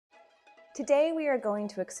Today we are going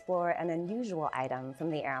to explore an unusual item from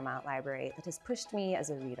the Aramount Library that has pushed me as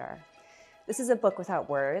a reader. This is a book without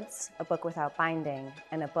words, a book without binding,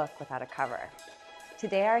 and a book without a cover.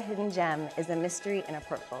 Today our hidden gem is a mystery in a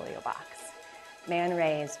portfolio box, Man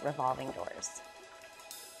Ray's Revolving Doors.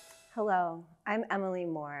 Hello, I'm Emily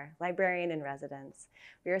Moore, Librarian-in-Residence.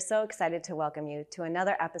 We are so excited to welcome you to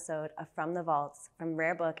another episode of From the Vaults from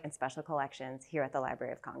Rare Book and Special Collections here at the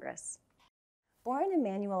Library of Congress. Born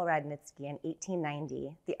Emanuel Radnitsky in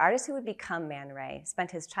 1890, the artist who would become Man Ray spent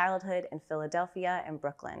his childhood in Philadelphia and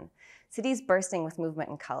Brooklyn, cities bursting with movement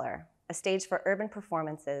and color, a stage for urban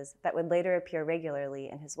performances that would later appear regularly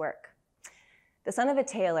in his work. The son of a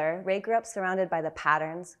tailor, Ray grew up surrounded by the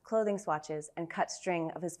patterns, clothing swatches, and cut string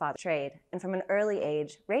of his father's trade, and from an early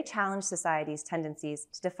age, Ray challenged society's tendencies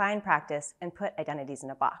to define practice and put identities in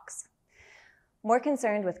a box. More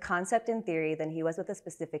concerned with concept and theory than he was with a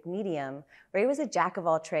specific medium, Ray was a jack of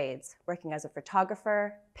all trades, working as a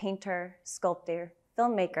photographer, painter, sculptor,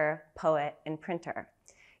 filmmaker, poet, and printer.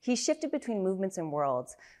 He shifted between movements and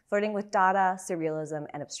worlds, flirting with Dada, surrealism,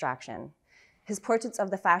 and abstraction. His portraits of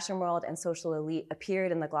the fashion world and social elite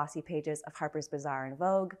appeared in the glossy pages of Harper's Bazaar and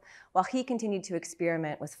Vogue, while he continued to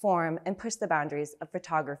experiment with form and push the boundaries of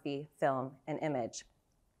photography, film, and image.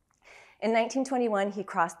 In 1921, he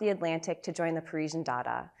crossed the Atlantic to join the Parisian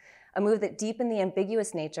Dada, a move that deepened the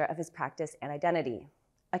ambiguous nature of his practice and identity.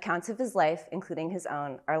 Accounts of his life, including his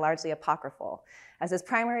own, are largely apocryphal, as his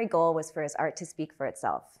primary goal was for his art to speak for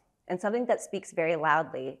itself. And something that speaks very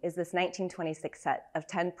loudly is this 1926 set of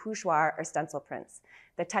 10 poussoir or stencil prints,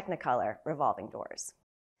 the technicolor Revolving Doors.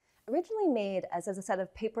 Originally made as a set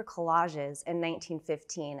of paper collages in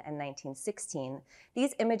 1915 and 1916,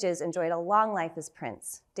 these images enjoyed a long life as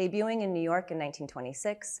prints, debuting in New York in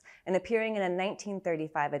 1926 and appearing in a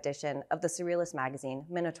 1935 edition of the surrealist magazine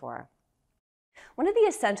Minotaur. One of the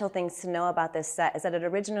essential things to know about this set is that it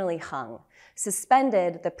originally hung.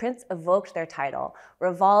 Suspended, the prints evoked their title,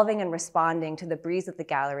 revolving and responding to the breeze of the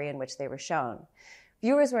gallery in which they were shown.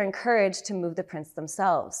 Viewers were encouraged to move the prints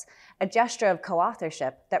themselves, a gesture of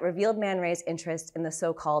co-authorship that revealed Man Ray's interest in the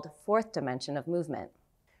so-called fourth dimension of movement.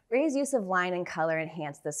 Ray's use of line and color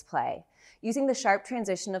enhanced this play. Using the sharp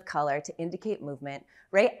transition of color to indicate movement,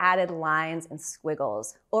 Ray added lines and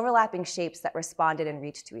squiggles, overlapping shapes that responded and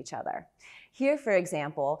reached to each other. Here, for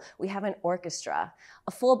example, we have an orchestra,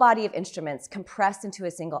 a full body of instruments compressed into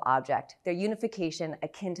a single object, their unification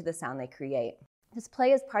akin to the sound they create. This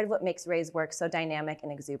play is part of what makes Ray's work so dynamic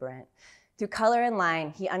and exuberant. Through color and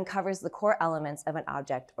line, he uncovers the core elements of an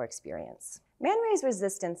object or experience. Man Ray's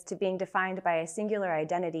resistance to being defined by a singular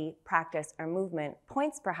identity, practice, or movement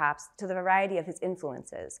points perhaps to the variety of his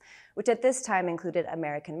influences, which at this time included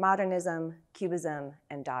American modernism, Cubism,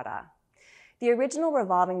 and Dada. The original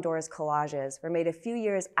Revolving Doors collages were made a few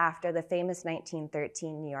years after the famous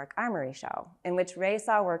 1913 New York Armory show, in which Ray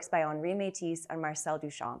saw works by Henri Matisse and Marcel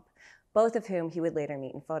Duchamp, both of whom he would later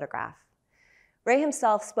meet and photograph. Ray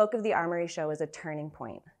himself spoke of the Armory show as a turning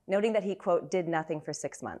point, noting that he, quote, did nothing for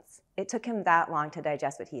 6 months. It took him that long to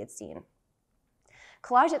digest what he had seen.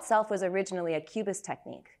 Collage itself was originally a Cubist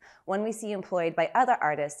technique, one we see employed by other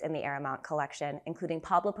artists in the Aramount collection, including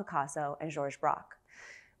Pablo Picasso and Georges Braque.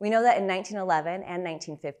 We know that in 1911 and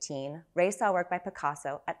 1915, Ray saw work by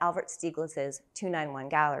Picasso at Albert Stieglitz's 291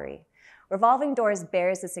 gallery. Revolving Doors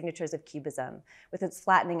bears the signatures of Cubism, with its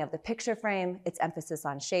flattening of the picture frame, its emphasis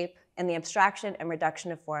on shape, and the abstraction and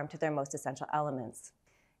reduction of form to their most essential elements.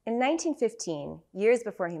 In 1915, years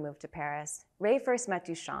before he moved to Paris, Ray first met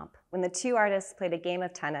Duchamp when the two artists played a game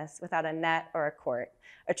of tennis without a net or a court,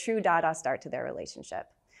 a true Dada start to their relationship.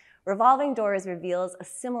 Revolving Doors reveals a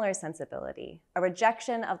similar sensibility, a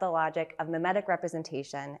rejection of the logic of mimetic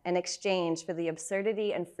representation in exchange for the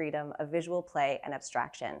absurdity and freedom of visual play and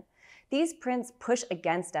abstraction. These prints push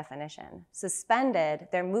against definition. Suspended,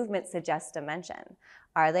 their movement suggests dimension.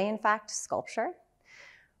 Are they in fact sculpture?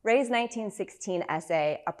 Ray's 1916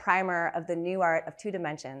 essay, A Primer of the New Art of Two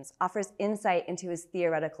Dimensions, offers insight into his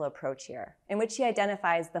theoretical approach here, in which he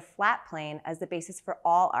identifies the flat plane as the basis for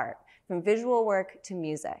all art, from visual work to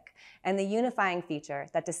music, and the unifying feature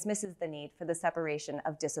that dismisses the need for the separation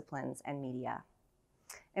of disciplines and media.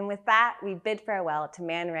 And with that, we bid farewell to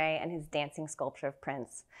Man Ray and his dancing sculpture of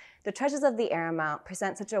prints. The treasures of the Aramount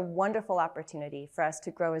present such a wonderful opportunity for us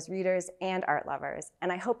to grow as readers and art lovers,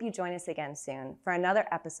 and I hope you join us again soon for another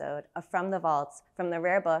episode of From the Vaults from the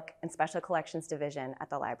Rare Book and Special Collections Division at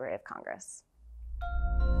the Library of Congress.